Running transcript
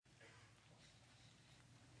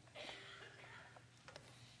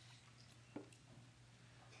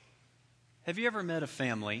Have you ever met a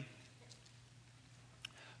family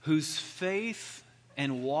whose faith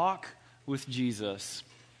and walk with Jesus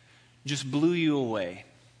just blew you away?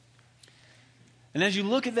 And as you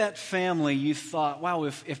look at that family, you thought, wow,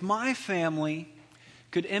 if my family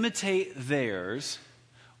could imitate theirs,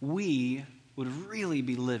 we would really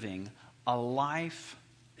be living a life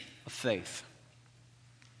of faith.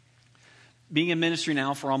 Being in ministry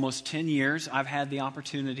now for almost 10 years, I've had the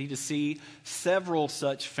opportunity to see several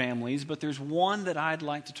such families, but there's one that I'd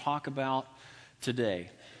like to talk about today.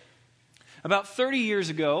 About 30 years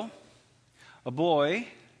ago, a boy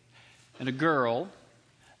and a girl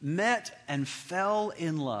met and fell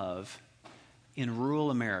in love in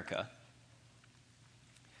rural America.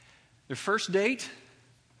 Their first date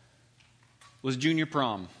was junior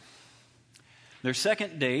prom. Their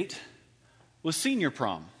second date was senior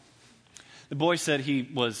prom. The boy said he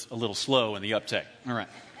was a little slow in the uptake. All right.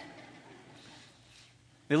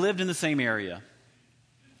 They lived in the same area.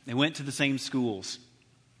 They went to the same schools.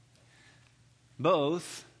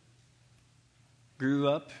 Both grew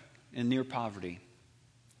up in near poverty.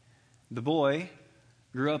 The boy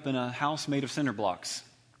grew up in a house made of cinder blocks.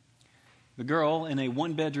 The girl in a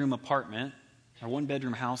one-bedroom apartment, or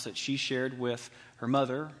one-bedroom house that she shared with her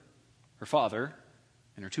mother, her father,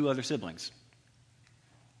 and her two other siblings.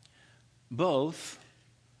 Both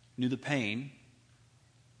knew the pain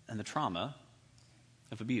and the trauma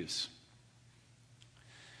of abuse.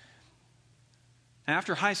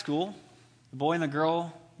 After high school, the boy and the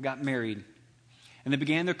girl got married, and they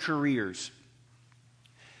began their careers.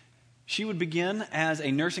 She would begin as a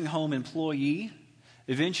nursing home employee,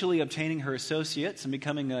 eventually obtaining her associates and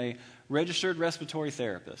becoming a registered respiratory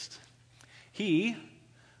therapist. He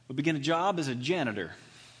would begin a job as a janitor,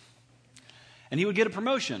 and he would get a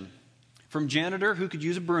promotion from janitor who could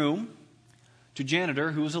use a broom to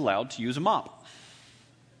janitor who was allowed to use a mop.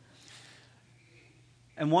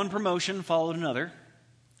 And one promotion followed another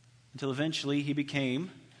until eventually he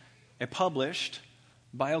became a published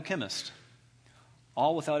biochemist,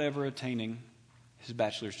 all without ever attaining his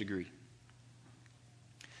bachelor's degree.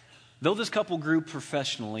 Though this couple grew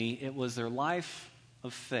professionally, it was their life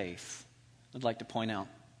of faith, I'd like to point out.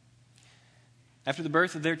 After the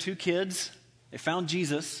birth of their two kids, they found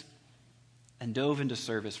Jesus and dove into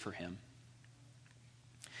service for him.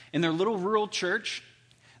 In their little rural church,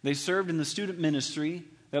 they served in the student ministry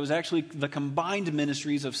that was actually the combined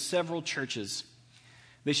ministries of several churches.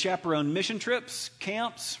 They chaperoned mission trips,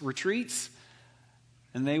 camps, retreats,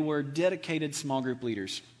 and they were dedicated small group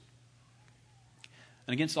leaders.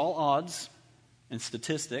 And against all odds and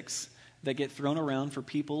statistics that get thrown around for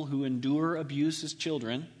people who endure abuse as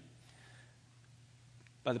children,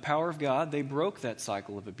 by the power of God, they broke that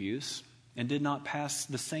cycle of abuse and did not pass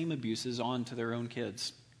the same abuses on to their own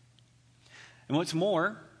kids. And what's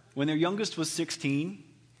more, when their youngest was 16,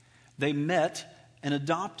 they met and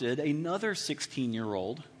adopted another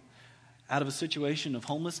 16-year-old out of a situation of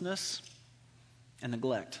homelessness and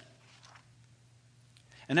neglect.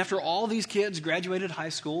 And after all these kids graduated high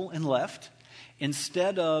school and left,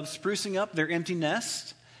 instead of sprucing up their empty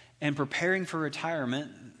nest and preparing for retirement,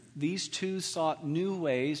 these two sought new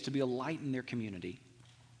ways to be a light in their community.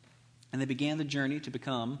 And they began the journey to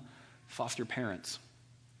become foster parents.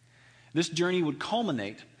 This journey would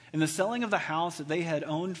culminate in the selling of the house that they had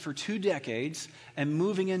owned for 2 decades and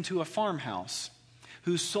moving into a farmhouse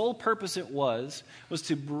whose sole purpose it was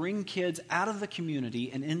to bring kids out of the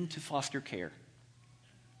community and into foster care.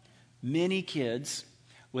 Many kids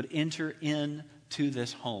would enter into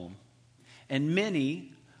this home, and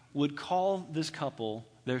many would call this couple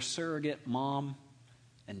their surrogate mom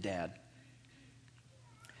and dad.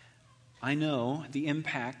 I know the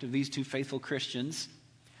impact of these two faithful Christians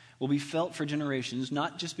will be felt for generations,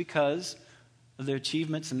 not just because of their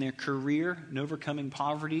achievements in their career in overcoming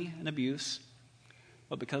poverty and abuse,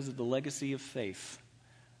 but because of the legacy of faith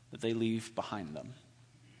that they leave behind them.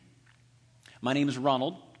 My name is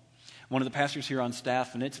Ronald, one of the pastors here on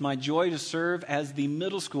staff, and it's my joy to serve as the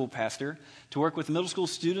middle school pastor, to work with middle school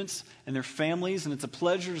students and their families, and it's a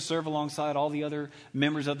pleasure to serve alongside all the other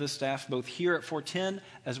members of this staff, both here at 410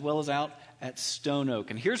 as well as out at Stone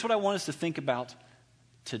Oak. And here's what I want us to think about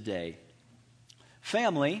today.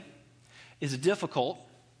 Family is a difficult,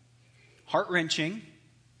 heart-wrenching,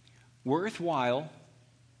 worthwhile,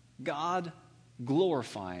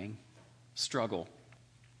 God-glorifying struggle.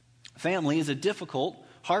 Family is a difficult,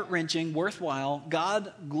 heart-wrenching, worthwhile,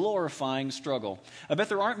 God-glorifying struggle. I bet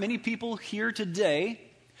there aren't many people here today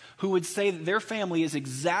who would say that their family is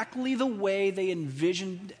exactly the way they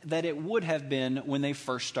envisioned that it would have been when they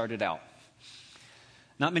first started out.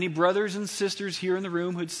 Not many brothers and sisters here in the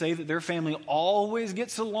room who'd say that their family always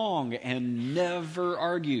gets along and never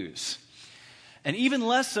argues. And even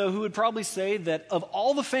less so who would probably say that of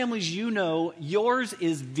all the families you know, yours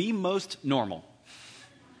is the most normal.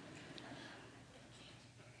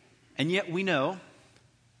 And yet we know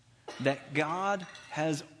that God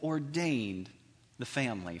has ordained the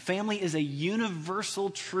family. Family is a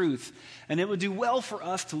universal truth, and it would do well for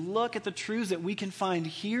us to look at the truths that we can find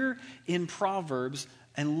here in Proverbs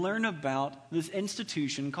and learn about this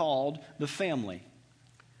institution called the family.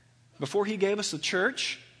 Before he gave us the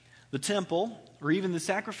church, the temple, or even the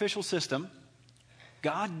sacrificial system,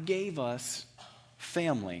 God gave us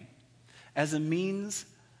family as a means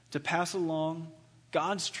to pass along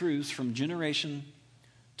God's truths from generation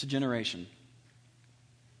to generation.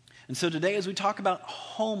 And so today, as we talk about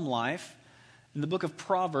home life in the book of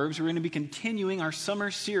Proverbs, we're going to be continuing our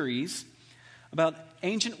summer series about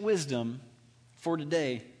ancient wisdom for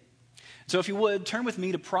today. So if you would, turn with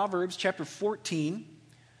me to Proverbs chapter 14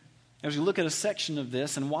 as we look at a section of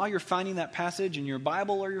this. And while you're finding that passage in your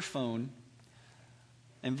Bible or your phone,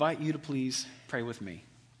 I invite you to please pray with me.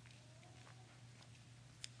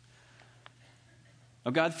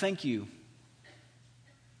 Oh God, thank you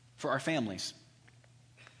for our families.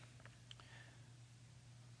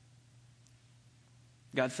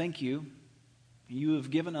 God, thank you. You have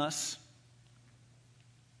given us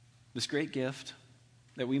this great gift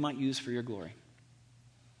that we might use for your glory.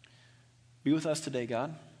 Be with us today,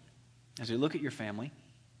 God, as we look at your family.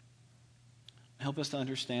 Help us to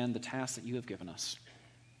understand the task that you have given us.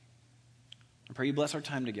 I pray you bless our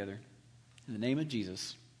time together. In the name of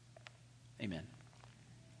Jesus, amen.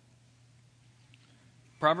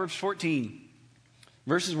 Proverbs 14,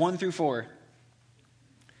 verses 1 through 4.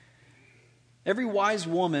 Every wise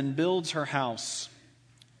woman builds her house,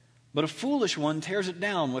 but a foolish one tears it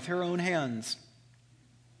down with her own hands.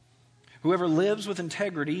 Whoever lives with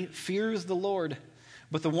integrity fears the Lord,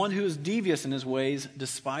 but the one who is devious in his ways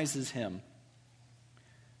despises him.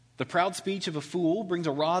 The proud speech of a fool brings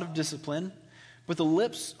a rod of discipline, but the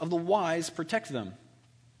lips of the wise protect them.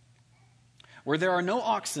 Where there are no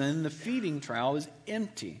oxen, the feeding trough is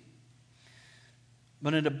empty,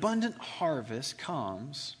 but an abundant harvest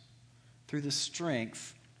comes through the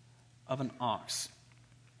strength of an ox.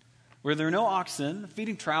 Where there are no oxen, the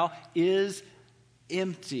feeding trough is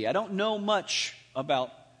empty. I don't know much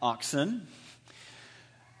about oxen.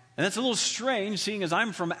 And that's a little strange, seeing as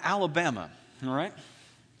I'm from Alabama, all right?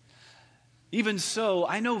 Even so,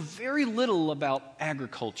 I know very little about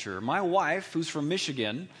agriculture. My wife, who's from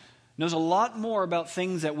Michigan, knows a lot more about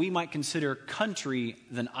things that we might consider country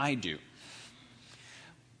than I do.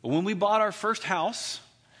 But when we bought our first house,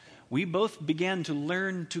 we both began to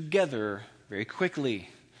learn together very quickly,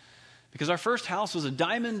 because our first house was a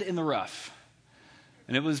diamond in the rough,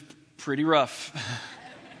 and it was pretty rough.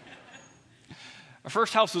 Our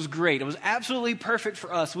first house was great. It was absolutely perfect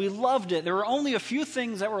for us. We loved it. There were only a few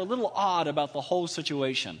things that were a little odd about the whole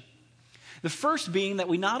situation. The first being that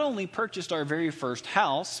we not only purchased our very first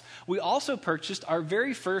house, we also purchased our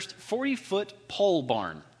very first 40-foot pole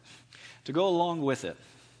barn to go along with it.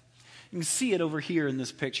 You can see it over here in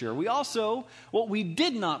this picture. What we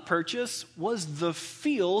did not purchase was the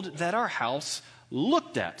field that our house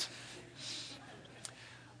looked at.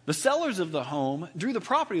 The sellers of the home drew the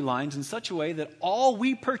property lines in such a way that all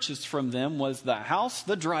we purchased from them was the house,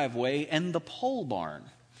 the driveway, and the pole barn.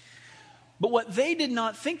 But what they did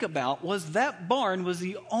not think about was that barn was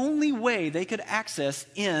the only way they could access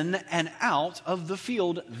in and out of the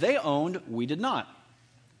field they owned. We did not.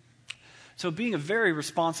 So being a very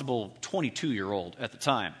responsible 22-year-old at the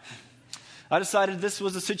time, I decided this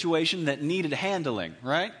was a situation that needed handling,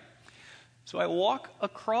 right? So I walk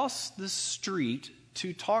across the street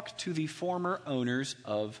to talk to the former owners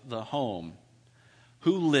of the home,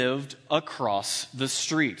 who lived across the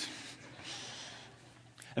street.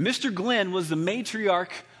 And Mr. Glenn was the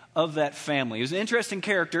matriarch of that family. He was an interesting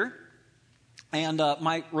character. And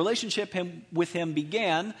my relationship with him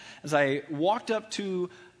began as I walked up to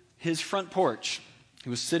his front porch. He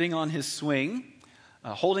was sitting on his swing,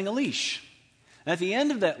 holding a leash. And at the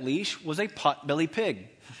end of that leash was a potbelly pig,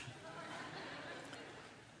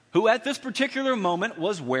 who at this particular moment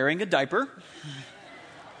was wearing a diaper.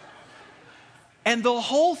 And the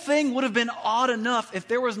whole thing would have been odd enough if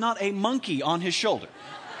there was not a monkey on his shoulder.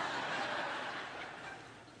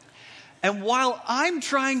 And while I'm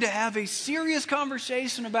trying to have a serious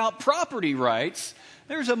conversation about property rights,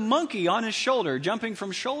 there's a monkey on his shoulder, jumping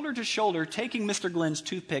from shoulder to shoulder, taking Mr. Glenn's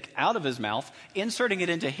toothpick out of his mouth, inserting it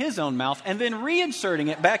into his own mouth, and then reinserting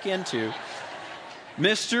it back into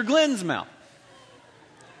Mr. Glenn's mouth.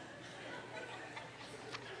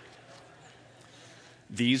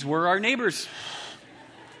 These were our neighbors.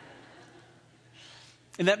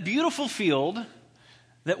 In that beautiful field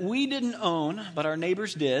that we didn't own, but our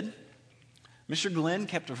neighbors did, Mr. Glenn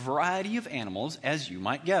kept a variety of animals, as you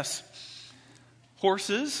might guess.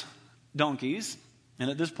 Horses, donkeys,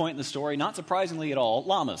 and at this point in the story, not surprisingly at all,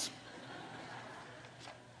 llamas.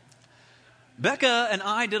 Becca and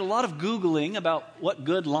I did a lot of Googling about what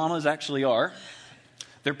good llamas actually are.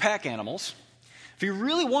 They're pack animals. If you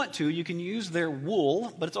really want to, you can use their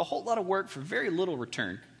wool, but it's a whole lot of work for very little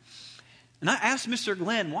return. And I asked Mr.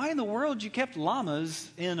 Glenn, why in the world you kept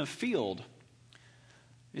llamas in a field?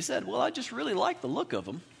 He said, well, I just really like the look of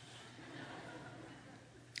them.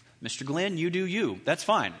 Mr. Glenn, you do you. That's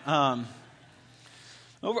fine.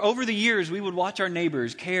 Over the years, we would watch our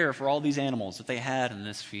neighbors care for all these animals that they had in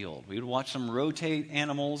this field. We would watch them rotate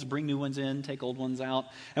animals, bring new ones in, take old ones out.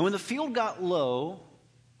 And when the field got low,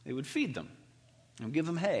 they would feed them and give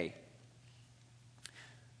them hay.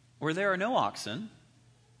 Where there are no oxen,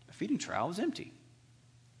 the feeding trough is empty.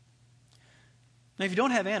 Now, if you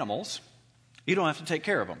don't have animals, you don't have to take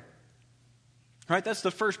care of them. Right? That's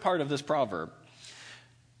the first part of this proverb.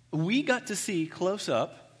 We got to see close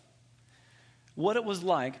up what it was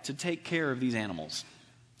like to take care of these animals.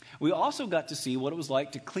 We also got to see what it was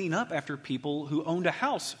like to clean up after people who owned a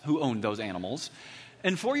house who owned those animals.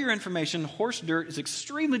 And for your information, horse dirt is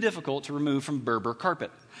extremely difficult to remove from Berber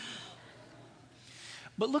carpet.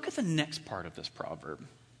 But look at the next part of this proverb.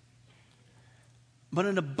 But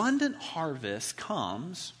an abundant harvest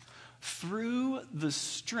comes through the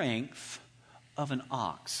strength of an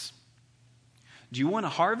ox. Do you want a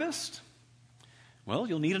harvest? Well,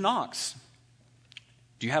 you'll need an ox.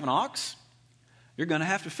 Do you have an ox? You're going to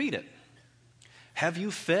have to feed it. Have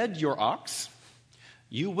you fed your ox?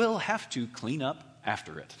 You will have to clean up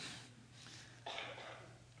after it.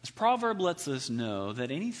 This proverb lets us know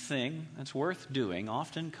that anything that's worth doing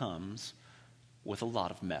often comes with a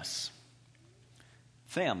lot of mess.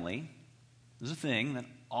 Family is a thing that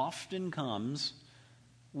often comes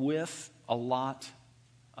with a lot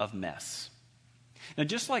of mess. Now,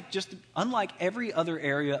 unlike every other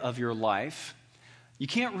area of your life, you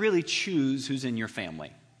can't really choose who's in your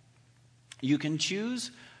family. You can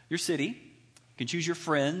choose your city, you can choose your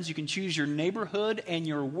friends, you can choose your neighborhood and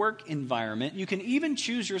your work environment. You can even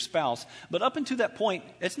choose your spouse. But up until that point,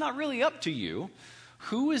 it's not really up to you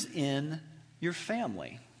who is in your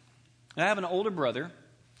family. I have an older brother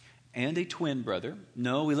and a twin brother.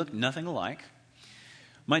 No, we look nothing alike.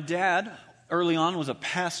 My dad, early on, was a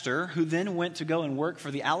pastor who then went to go and work for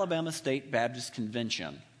the Alabama State Baptist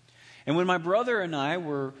Convention. And when my brother and I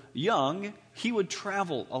were young, he would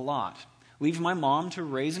travel a lot, leaving my mom to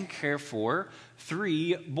raise and care for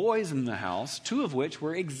 3 boys in the house, 2 of which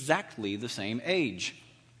were exactly the same age.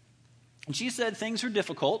 And she said things were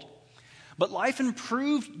difficult, but life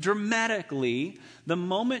improved dramatically the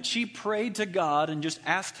moment she prayed to God and just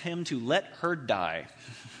asked him to let her die.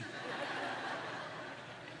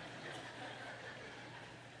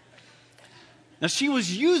 Now, she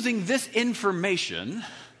was using this information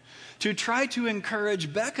to try to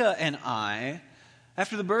encourage Becca and I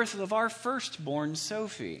after the birth of our firstborn,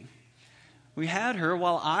 Sophie. We had her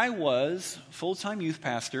while I was full-time youth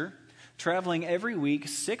pastor, traveling every week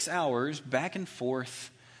 6 hours back and forth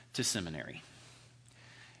to seminary.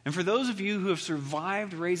 And for those of you who have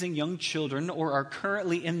survived raising young children or are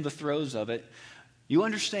currently in the throes of it, you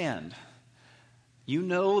understand. You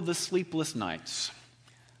know the sleepless nights,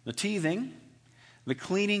 the teething, the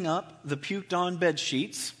cleaning up the puked-on bed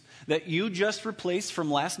sheets that you just replaced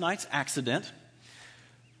from last night's accident,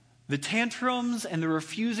 the tantrums and the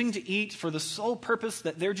refusing to eat for the sole purpose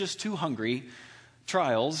that they're just too hungry,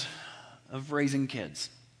 trials of raising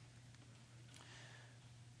kids.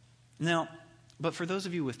 Now, but for those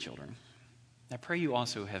of you with children, I pray you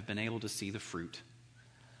also have been able to see the fruit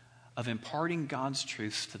of imparting God's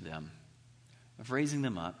truths to them, of raising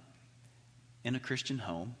them up in a Christian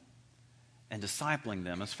home and discipling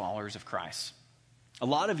them as followers of Christ. A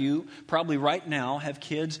lot of you probably right now have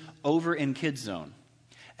kids over in Kids Zone.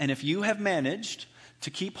 And if you have managed to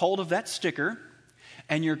keep hold of that sticker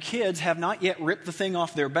and your kids have not yet ripped the thing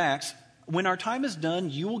off their backs, when our time is done,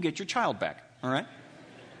 you will get your child back, all right?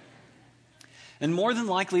 And more than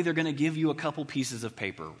likely, they're going to give you a couple pieces of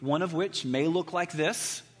paper, one of which may look like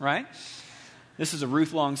this, right? This is a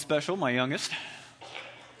Ruth Long special, my youngest.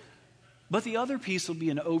 But the other piece will be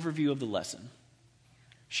an overview of the lesson,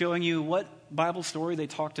 showing you what Bible story they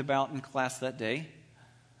talked about in class that day,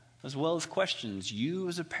 as well as questions you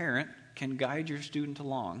as a parent can guide your student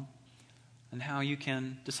along and how you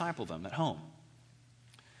can disciple them at home.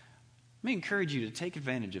 Let me encourage you to take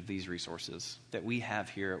advantage of these resources that we have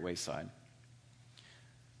here at Wayside.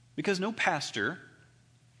 Because no pastor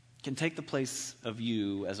can take the place of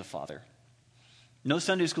you as a father. No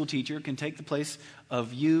Sunday school teacher can take the place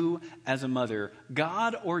of you as a mother.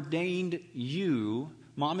 God ordained you,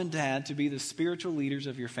 mom and dad, to be the spiritual leaders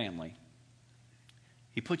of your family.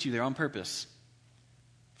 He put you there on purpose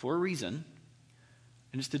for a reason,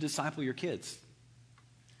 and it's to disciple your kids.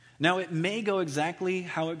 Now, it may go exactly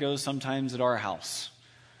how it goes sometimes at our house,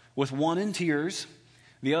 with one in tears,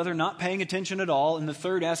 the other not paying attention at all, and the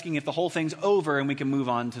third asking if the whole thing's over and we can move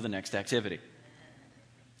on to the next activity.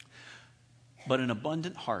 But an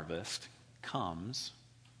abundant harvest comes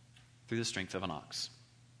through the strength of an ox,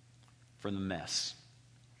 from the mess.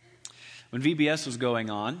 When VBS was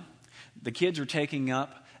going on, the kids were taking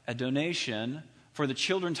up a donation for the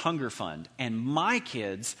Children's Hunger Fund, and my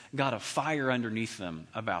kids got a fire underneath them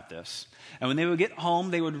about this. And when they would get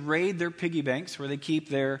home, they would raid their piggy banks where they keep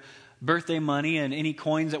their birthday money and any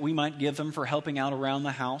coins that we might give them for helping out around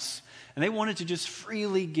the house. And they wanted to just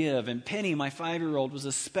freely give. And Penny, my 5-year-old, was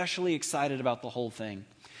especially excited about the whole thing.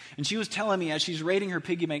 And she was telling me as she's raiding her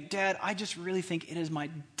piggy bank, Dad, I just really think it is my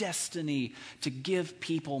destiny to give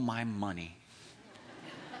people my money.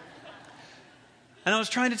 And I was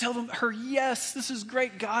trying to tell her, yes, this is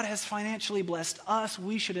great. God has financially blessed us.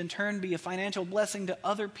 We should in turn be a financial blessing to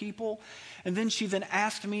other people. And then she then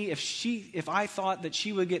asked me if I thought that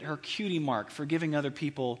she would get her cutie mark for giving other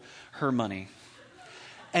people her money.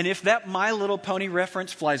 And if that My Little Pony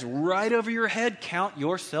reference flies right over your head, count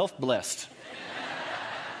yourself blessed.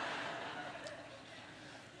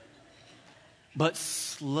 But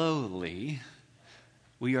slowly,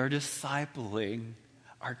 we are discipling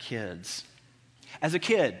our kids. As a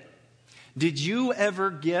kid, did you ever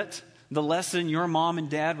get the lesson your mom and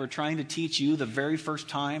dad were trying to teach you the very first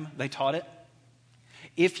time they taught it?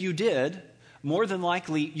 If you did, more than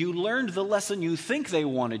likely you learned the lesson you think they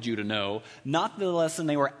wanted you to know, not the lesson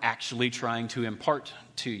they were actually trying to impart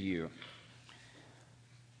to you.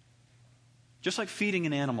 Just like feeding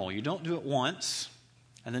an animal, you don't do it once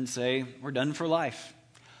and then say, we're done for life.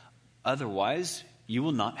 Otherwise, you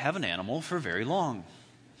will not have an animal for very long.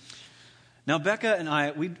 Now, Becca and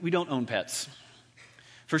I, we don't own pets.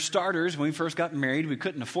 For starters, when we first got married, we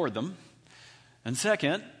couldn't afford them. And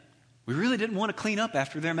second, we really didn't want to clean up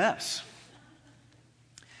after their mess.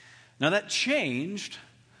 Now, that changed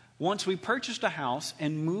once we purchased a house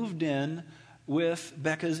and moved in with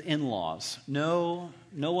Becca's in-laws. No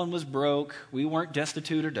one was broke. We weren't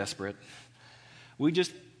destitute or desperate. We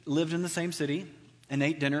just lived in the same city and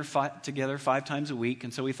ate dinner together 5 times a week,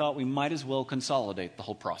 and so we thought we might as well consolidate the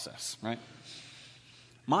whole process, right?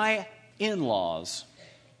 My in-laws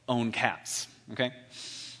own cats, okay?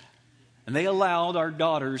 And they allowed our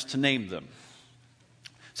daughters to name them.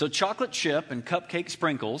 So Chocolate Chip and Cupcake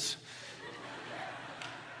Sprinkles,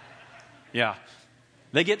 yeah,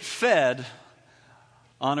 they get fed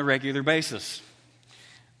on a regular basis.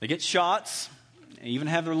 They get shots, even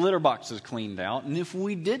have their litter boxes cleaned out. And if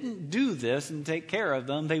we didn't do this and take care of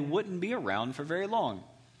them, they wouldn't be around for very long.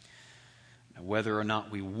 Now, whether or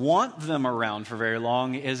not we want them around for very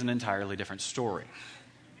long is an entirely different story.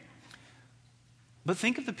 But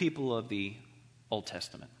think of the people of the Old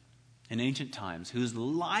Testament in ancient times whose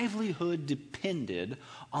livelihood depended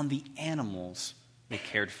on the animals they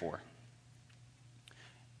cared for.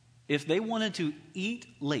 If they wanted to eat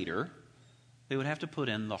later, they would have to put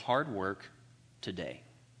in the hard work today.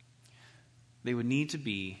 They would need to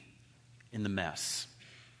be in the mess.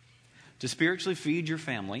 To spiritually feed your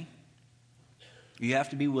family, you have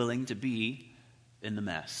to be willing to be in the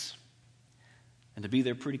mess and to be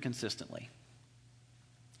there pretty consistently.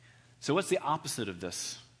 So what's the opposite of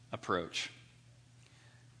this approach?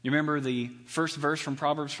 You remember the first verse from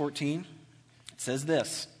Proverbs 14? It says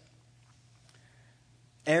this: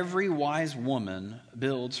 every wise woman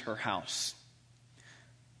builds her house,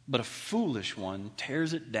 but a foolish one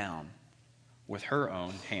tears it down with her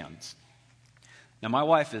own hands. Now, my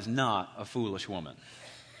wife is not a foolish woman.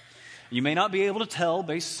 You may not be able to tell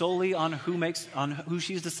based solely on who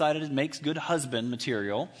she's decided makes good husband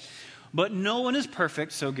material, but no one is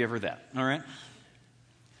perfect, so give her that, all right?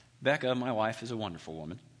 Becca, my wife, is a wonderful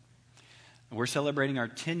woman. We're celebrating our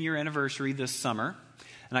 10-year anniversary this summer.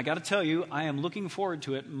 And I got to tell you, I am looking forward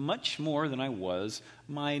to it much more than I was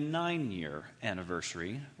my 9-year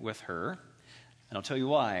anniversary with her. And I'll tell you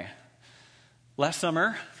why. Last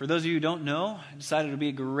summer, for those of you who don't know, I decided it would be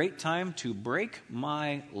a great time to break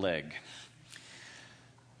my leg.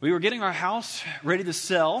 We were getting our house ready to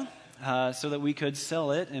sell so that we could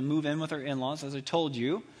sell it and move in with our in-laws, as I told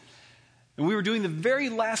you. And we were doing the very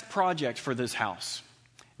last project for this house.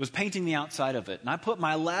 It was painting the outside of it. And I put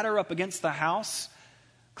my ladder up against the house,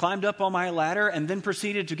 climbed up on my ladder, and then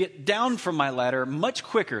proceeded to get down from my ladder much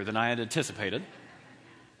quicker than I had anticipated.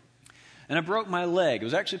 And I broke my leg. It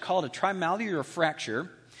was actually called a trimallear fracture.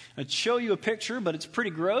 I'd show you a picture, but it's pretty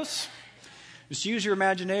gross. Just use your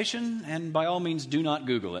imagination, and by all means, do not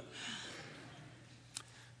Google it.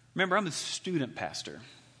 Remember, I'm a student pastor.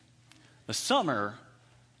 The summer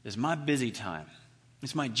is my busy time.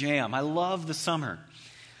 It's my jam. I love the summer.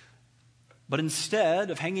 But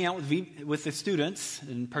instead of hanging out with the students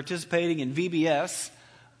and participating in VBS,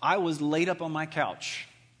 I was laid up on my couch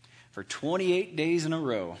for 28 days in a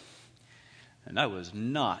row. And I was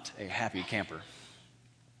not a happy camper.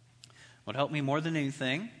 What helped me more than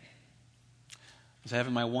anything was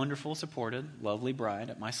having my wonderful, supported, lovely bride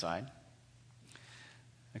at my side.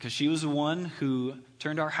 Because she was the one who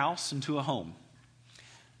turned our house into a home,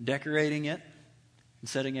 decorating it and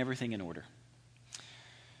setting everything in order.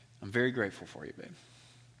 I'm very grateful for you, babe.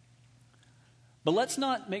 But let's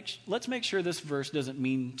make sure this verse doesn't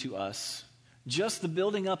mean to us just the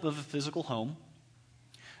building up of a physical home,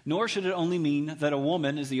 nor should it only mean that a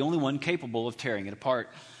woman is the only one capable of tearing it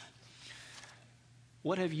apart.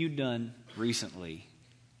 What have you done recently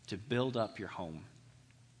to build up your home?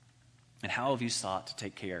 And how have you sought to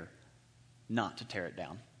take care not to tear it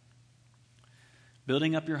down?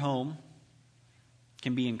 Building up your home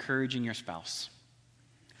can be encouraging your spouse,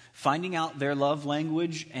 finding out their love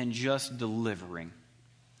language and just delivering.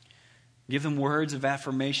 Give them words of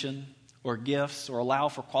affirmation or gifts, or allow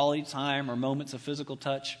for quality time or moments of physical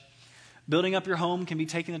touch. Building up your home can be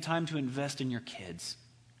taking the time to invest in your kids.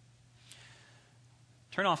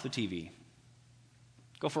 Turn off the TV.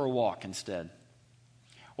 Go for a walk instead.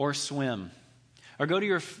 Or swim. Or go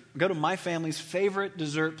to my family's favorite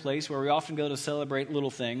dessert place where we often go to celebrate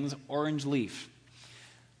little things, Orange Leaf.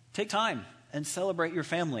 Take time and celebrate your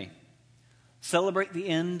family. Celebrate the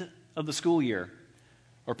end of the school year.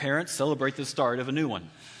 Or parents, celebrate the start of a new one.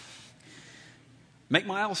 Make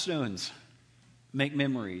milestones. Make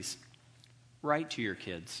memories. Write to your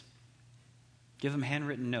kids. Give them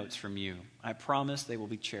handwritten notes from you. I promise they will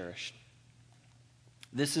be cherished.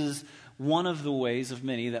 This is one of the ways of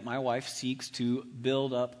many that my wife seeks to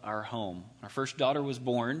build up our home. Our first daughter was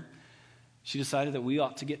born. She decided that we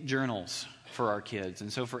ought to get journals for our kids.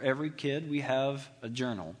 And so for every kid, we have a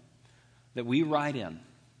journal that we write in.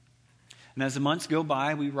 And as the months go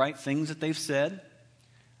by, we write things that they've said,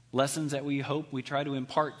 lessons that we hope we try to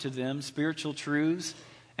impart to them, spiritual truths,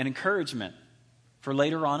 and encouragement for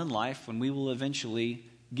later on in life when we will eventually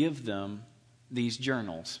give them these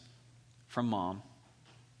journals from mom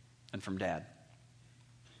and from dad.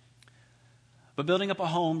 But building up a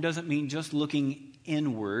home doesn't mean just looking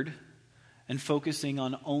inward and focusing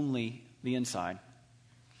on only the inside.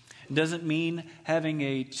 It doesn't mean having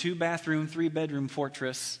a 2-bathroom, 3-bedroom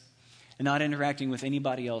fortress and not interacting with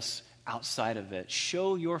anybody else outside of it.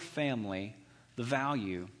 Show your family the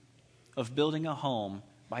value of building a home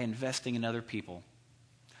by investing in other people.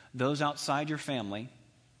 Those outside your family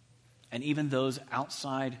and even those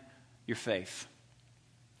outside your faith.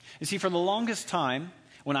 You see, for the longest time,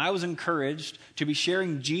 when I was encouraged to be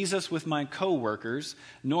sharing Jesus with my coworkers,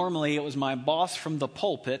 normally it was my boss from the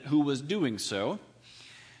pulpit who was doing so.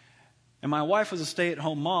 And my wife was a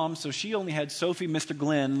stay-at-home mom, so she only had Sophie, Mr.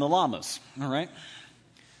 Glenn, and the llamas. All right?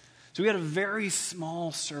 So we had a very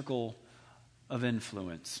small circle of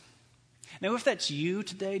influence. Now, if that's you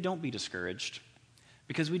today, don't be discouraged,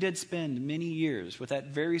 because we did spend many years with that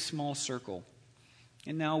very small circle,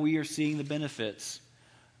 and now we are seeing the benefits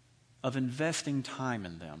of investing time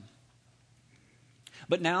in them.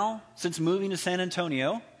 But now, since moving to San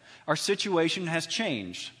Antonio, our situation has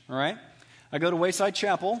changed, all right? I go to Wayside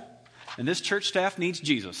Chapel, and this church staff needs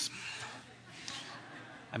Jesus.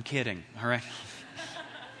 I'm kidding, all right?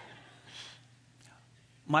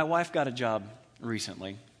 My wife got a job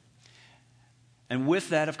recently, and with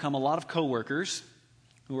that have come a lot of coworkers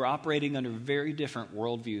who are operating under very different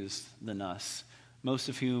worldviews than us, most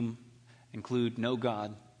of whom include no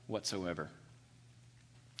God whatsoever.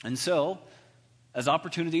 And so, as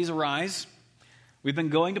opportunities arise, we've been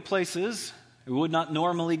going to places we would not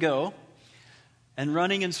normally go and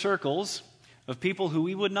running in circles of people who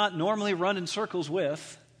we would not normally run in circles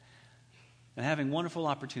with and having wonderful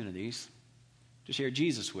opportunities to share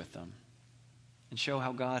Jesus with them and show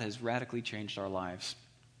how God has radically changed our lives.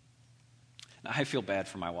 Now, I feel bad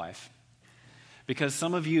for my wife because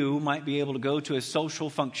some of you might be able to go to a social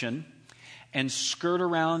function and skirt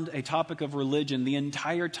around a topic of religion the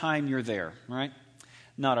entire time you're there, right?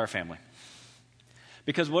 Not our family.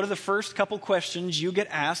 Because what are the first couple questions you get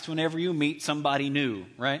asked whenever you meet somebody new,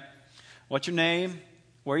 right? What's your name?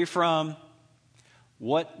 Where are you from?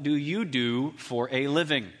 What do you do for a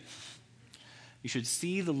living? You should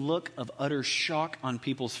see the look of utter shock on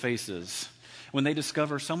people's faces when they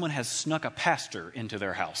discover someone has snuck a pastor into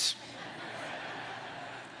their house.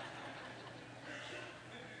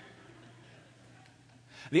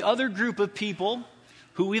 The other group of people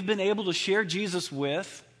who we've been able to share Jesus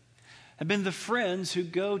with have been the friends who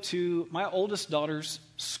go to my oldest daughter's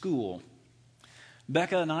school.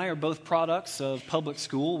 Becca and I are both products of public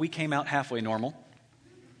school. We came out halfway normal.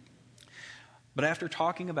 But after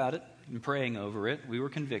talking about it and praying over it, we were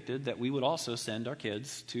convicted that we would also send our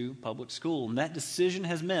kids to public school. And that decision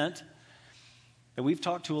has meant that we've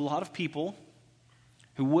talked to a lot of people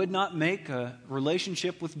who would not make a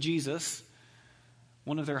relationship with Jesus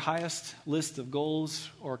one of their highest list of goals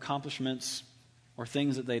or accomplishments or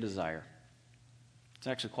things that they desire. It's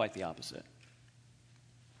actually quite the opposite.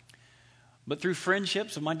 But through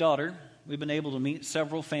friendships of my daughter, we've been able to meet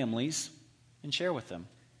several families and share with them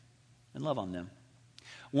and love on them.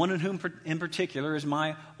 One in whom in particular is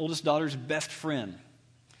my oldest daughter's best friend.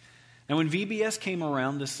 And when VBS came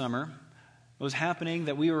around this summer, it was happening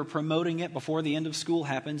that we were promoting it before the end of school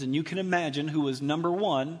happens, and you can imagine who was number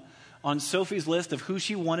one on Sophie's list of who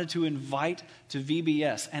she wanted to invite to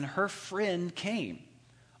VBS. And her friend came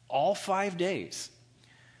all 5 days.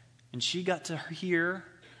 And she got to hear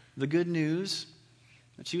the good news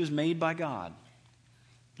that she was made by God,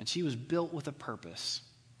 and she was built with a purpose,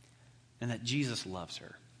 and that Jesus loves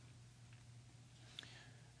her.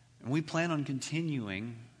 And we plan on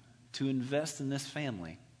continuing to invest in this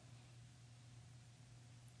family.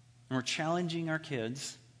 And we're challenging our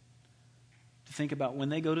kids to think about when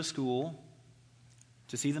they go to school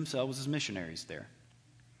to see themselves as missionaries there.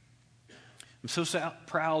 I'm so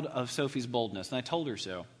proud of Sophie's boldness, and I told her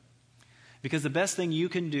so. Because the best thing you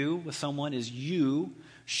can do with someone is you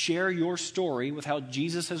share your story with how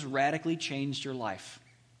Jesus has radically changed your life.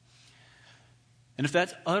 And if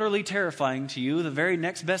that's utterly terrifying to you, the very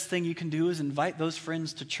next best thing you can do is invite those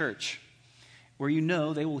friends to church, where you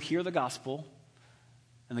know they will hear the gospel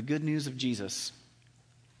and the good news of Jesus.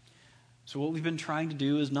 So what we've been trying to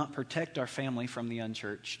do is not protect our family from the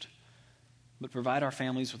unchurched, but provide our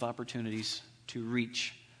families with opportunities to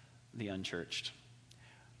reach the unchurched.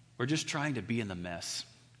 We're just trying to be in the mess.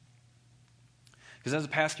 Because as a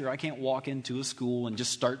pastor, I can't walk into a school and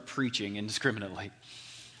just start preaching indiscriminately.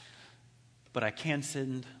 But I can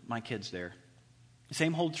send my kids there. The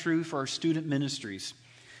same holds true for our student ministries.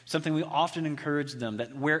 Something we often encourage them,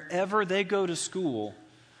 that wherever they go to school,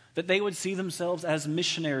 that they would see themselves as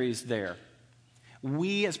missionaries there.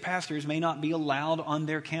 We as pastors may not be allowed on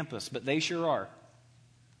their campus, but they sure are.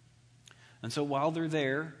 And so while they're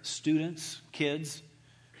there, students, kids,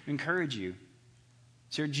 encourage you.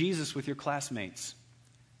 Share Jesus with your classmates.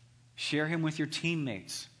 Share him with your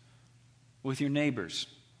teammates, with your neighbors,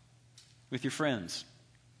 with your friends.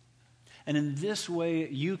 And in this way,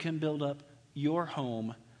 you can build up your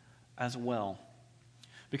home as well.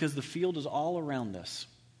 Because the field is all around us.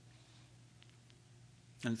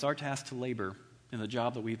 And it's our task to labor in the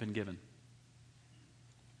job that we've been given.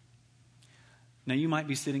 Now, you might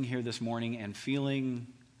be sitting here this morning and feeling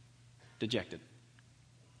dejected.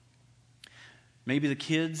 Maybe the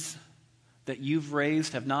kids that you've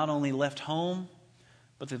raised have not only left home,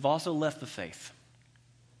 but they've also left the faith.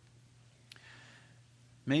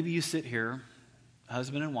 Maybe you sit here,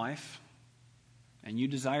 husband and wife, and you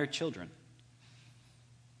desire children,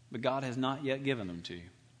 but God has not yet given them to you.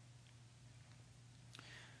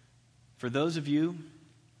 For those of you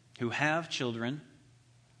who have children,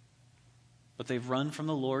 but they've run from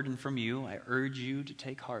the Lord and from you, I urge you to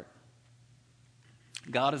take heart.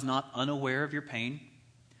 God is not unaware of your pain.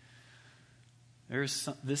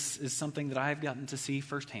 This is something that I've gotten to see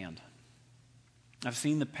firsthand. I've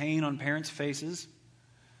seen the pain on parents' faces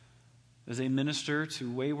as they minister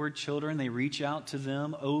to wayward children. They reach out to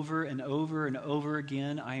them over and over and over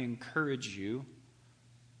again. I encourage you,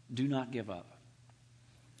 do not give up.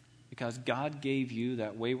 Because God gave you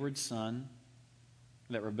that wayward son,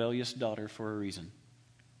 that rebellious daughter for a reason.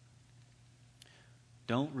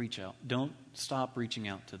 Don't reach out. Don't stop reaching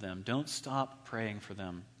out to them. Don't stop praying for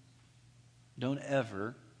them. Don't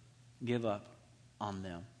ever give up on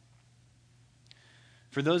them.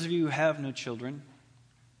 For those of you who have no children,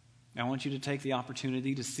 I want you to take the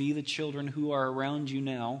opportunity to see the children who are around you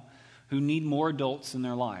now who need more adults in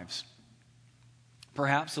their lives.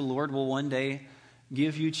 Perhaps the Lord will one day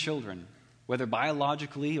give you children, whether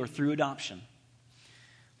biologically or through adoption.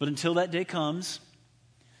 But until that day comes,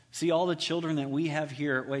 see all the children that we have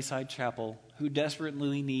here at Wayside Chapel who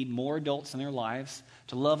desperately need more adults in their lives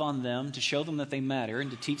to love on them, to show them that they matter,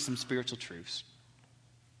 and to teach them spiritual truths.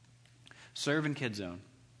 Serve in Kid Zone.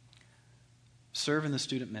 Serve in the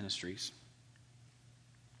student ministries.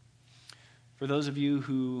 For those of you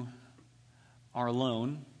who are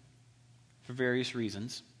alone for various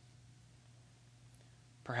reasons,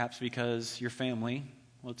 perhaps because your family,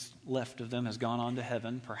 what's left of them, has gone on to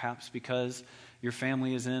heaven, perhaps because your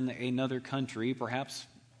family is in another country, perhaps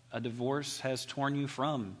a divorce has torn you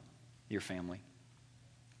from your family,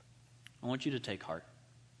 I want you to take heart.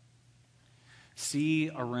 See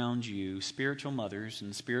around you spiritual mothers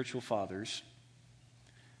and spiritual fathers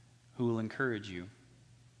who will encourage you,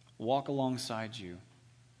 walk alongside you,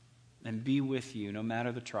 and be with you no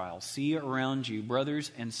matter the trials. See around you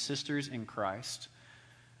brothers and sisters in Christ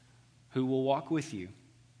who will walk with you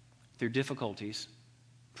through difficulties,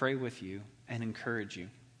 pray with you, and encourage you.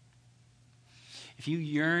 If you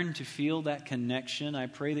yearn to feel that connection, I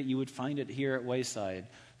pray that you would find it here at Wayside.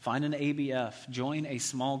 Find an ABF. Join a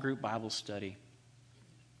small group Bible study.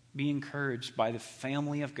 Be encouraged by the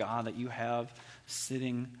family of God that you have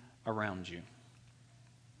sitting around you.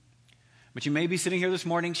 But you may be sitting here this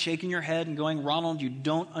morning shaking your head and going, Ronald, you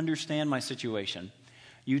don't understand my situation.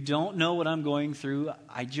 You don't know what I'm going through.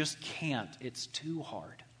 I just can't. It's too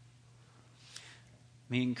hard.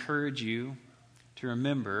 Let me encourage you to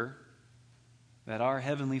remember that our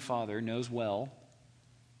Heavenly Father knows well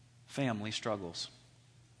family struggles.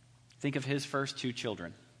 Think of his first two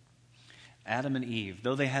children, Adam and Eve.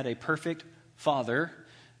 Though they had a perfect father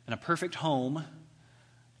and a perfect home,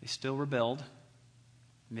 they still rebelled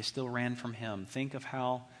and they still ran from him. Think of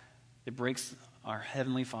how it breaks our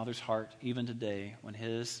Heavenly Father's heart even today when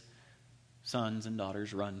his sons and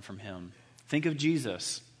daughters run from him. Think of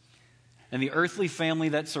Jesus and the earthly family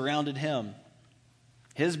that surrounded him.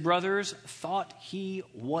 His brothers thought he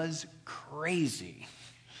was crazy.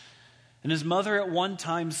 And his mother at one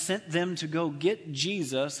time sent them to go get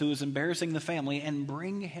Jesus, who was embarrassing the family, and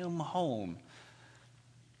bring him home.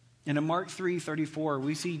 And in Mark 3:34,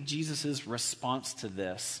 we see Jesus' response to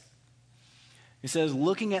this. He says,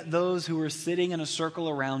 looking at those who were sitting in a circle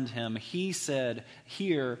around him, he said,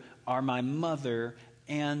 "Here are my mother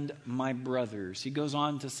and my brothers." He goes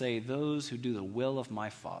on to say, "Those who do the will of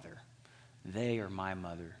my Father, they are my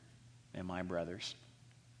mother and my brothers."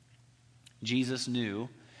 Jesus knew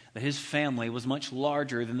that his family was much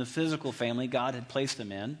larger than the physical family God had placed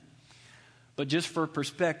him in. But just for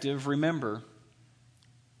perspective, remember,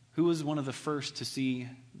 who was one of the first to see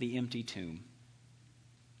the empty tomb?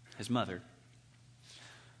 His mother.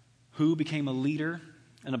 Who became a leader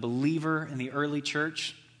and a believer in the early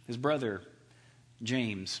church? His brother,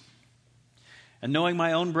 James. And knowing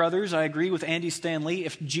my own brothers, I agree with Andy Stanley.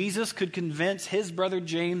 If Jesus could convince his brother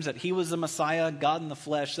James that he was the Messiah, God in the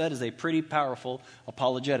flesh, that is a pretty powerful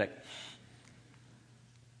apologetic.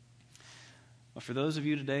 But for those of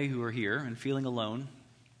you today who are here and feeling alone,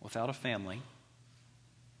 without a family,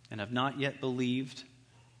 and have not yet believed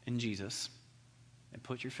in Jesus and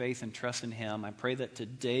put your faith and trust in him, I pray that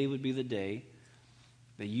today would be the day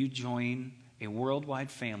that you join a worldwide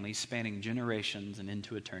family spanning generations and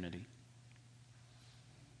into eternity.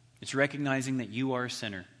 It's recognizing that you are a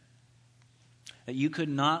sinner, that you could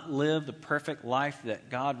not live the perfect life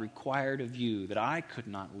that God required of you, that I could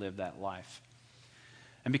not live that life.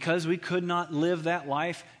 And because we could not live that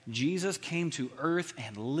life, Jesus came to earth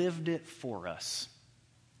and lived it for us.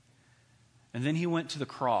 And then he went to the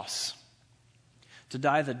cross to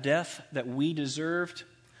die the death that we deserved,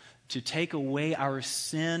 to take away our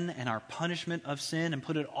sin and our punishment of sin and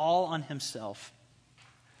put it all on himself.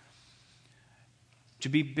 To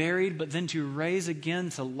be buried, but then to raise again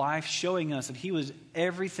to life, showing us that he was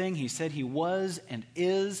everything he said he was and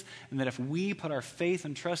is, and that if we put our faith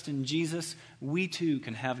and trust in Jesus, we too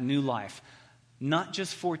can have new life, not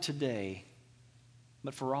just for today,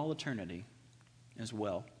 but for all eternity as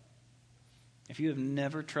well. If you have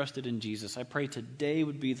never trusted in Jesus, I pray today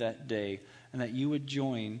would be that day, and that you would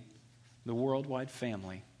join the worldwide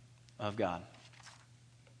family of God.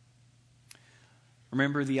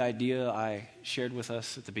 Remember the idea I shared with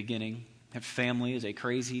us at the beginning, that family is a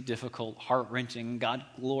crazy, difficult, heart-wrenching,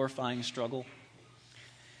 God-glorifying struggle?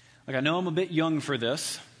 Like, I know I'm a bit young for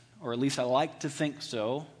this, or at least I like to think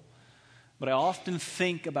so, but I often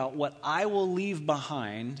think about what I will leave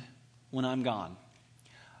behind when I'm gone.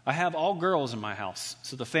 I have all girls in my house,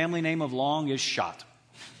 so the family name of Long is Shot.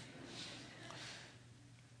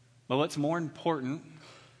 But what's more important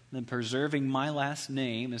than preserving my last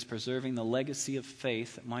name is preserving the legacy of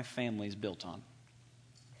faith that my family is built on.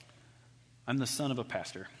 I'm the son of a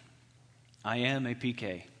pastor. I am a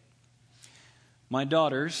PK. My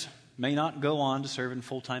daughters may not go on to serve in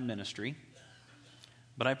full-time ministry,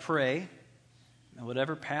 but I pray that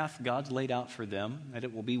whatever path God's laid out for them, that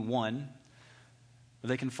it will be one where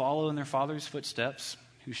they can follow in their father's footsteps,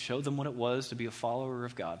 who showed them what it was to be a follower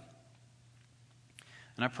of God.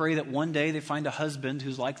 And I pray that one day they find a husband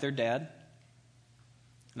who's like their dad.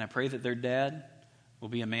 And I pray that their dad will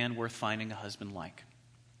be a man worth finding a husband like.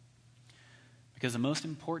 Because the most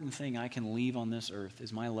important thing I can leave on this earth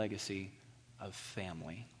is my legacy of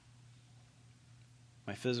family.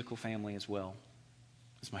 My physical family as well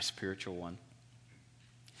as my spiritual one.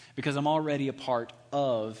 Because I'm already a part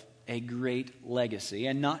of a great legacy,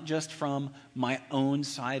 and not just from my own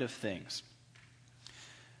side of things.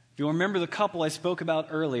 If you'll remember the couple I spoke about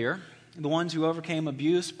earlier, the ones who overcame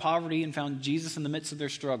abuse, poverty, and found Jesus in the midst of their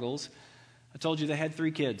struggles, I told you they had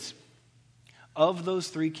 3 kids. Of those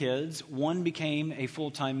 3 kids, one became a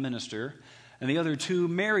full-time minister, and the other 2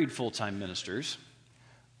 married full-time ministers,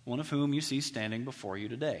 one of whom you see standing before you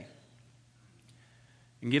today.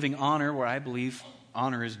 In giving honor where I believe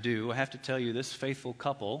honor is due, I have to tell you this faithful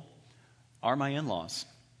couple are my in-laws,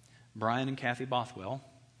 Brian and Kathy Bothwell,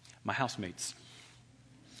 my housemates.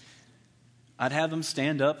 I'd have them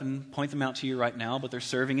stand up and point them out to you right now, but they're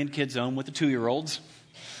serving in Kids Zone with the 2-year-olds,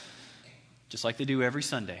 just like they do every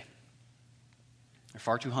Sunday. They're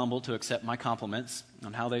far too humble to accept my compliments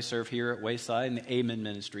on how they serve here at Wayside and the Amen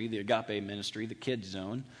Ministry, the Agape Ministry, the Kids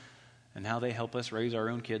Zone, and how they help us raise our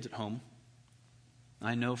own kids at home.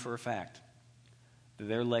 I know for a fact that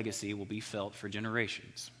their legacy will be felt for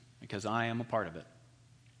generations because I am a part of it.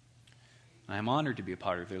 I am honored to be a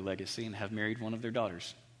part of their legacy and have married one of their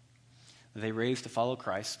daughters that they raised to follow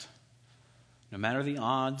Christ, no matter the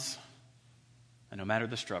odds and no matter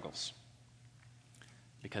the struggles.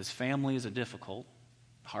 Because family is a difficult,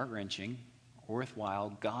 heart-wrenching,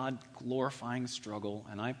 worthwhile, God-glorifying struggle,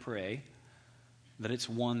 and I pray that it's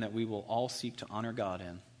one that we will all seek to honor God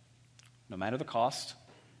in, no matter the cost,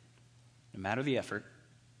 no matter the effort,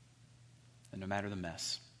 and no matter the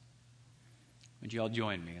mess. Would you all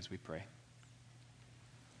join me as we pray?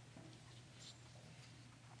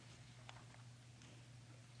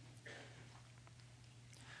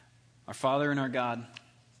 Our Father and our God,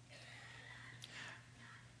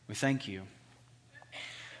 we thank you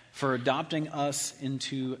for adopting us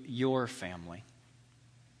into your family.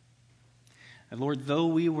 And Lord, though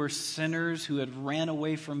we were sinners who had ran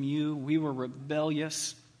away from you, we were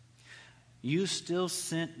rebellious, you still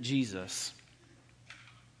sent Jesus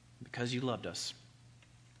because you loved us,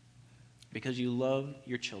 because you love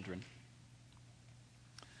your children.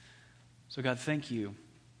 So God, thank you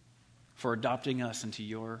for adopting us into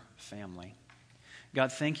your family.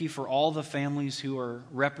 God, thank you for all the families who are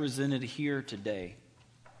represented here today.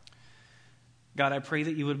 God, I pray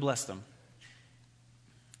that you would bless them.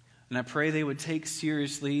 And I pray they would take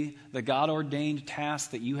seriously the God-ordained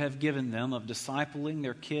task that you have given them of discipling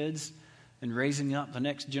their kids and raising up the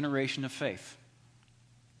next generation of faith.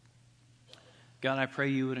 God, I pray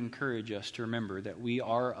you would encourage us to remember that we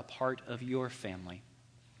are a part of your family,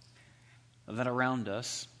 that around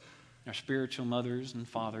us our spiritual mothers and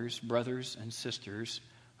fathers, brothers and sisters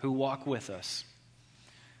who walk with us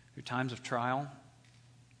through times of trial,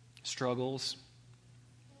 struggles,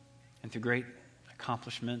 and through great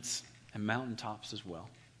accomplishments and mountaintops as well.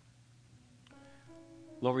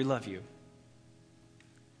 Lord, we love you,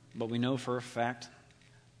 but we know for a fact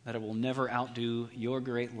that it will never outdo your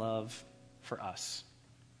great love for us.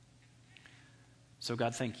 So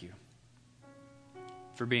God, thank you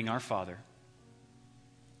for being our Father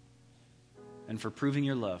and for proving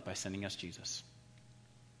your love by sending us Jesus.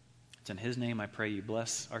 It's in his name I pray you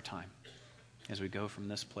bless our time as we go from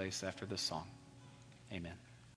this place after this song. Amen.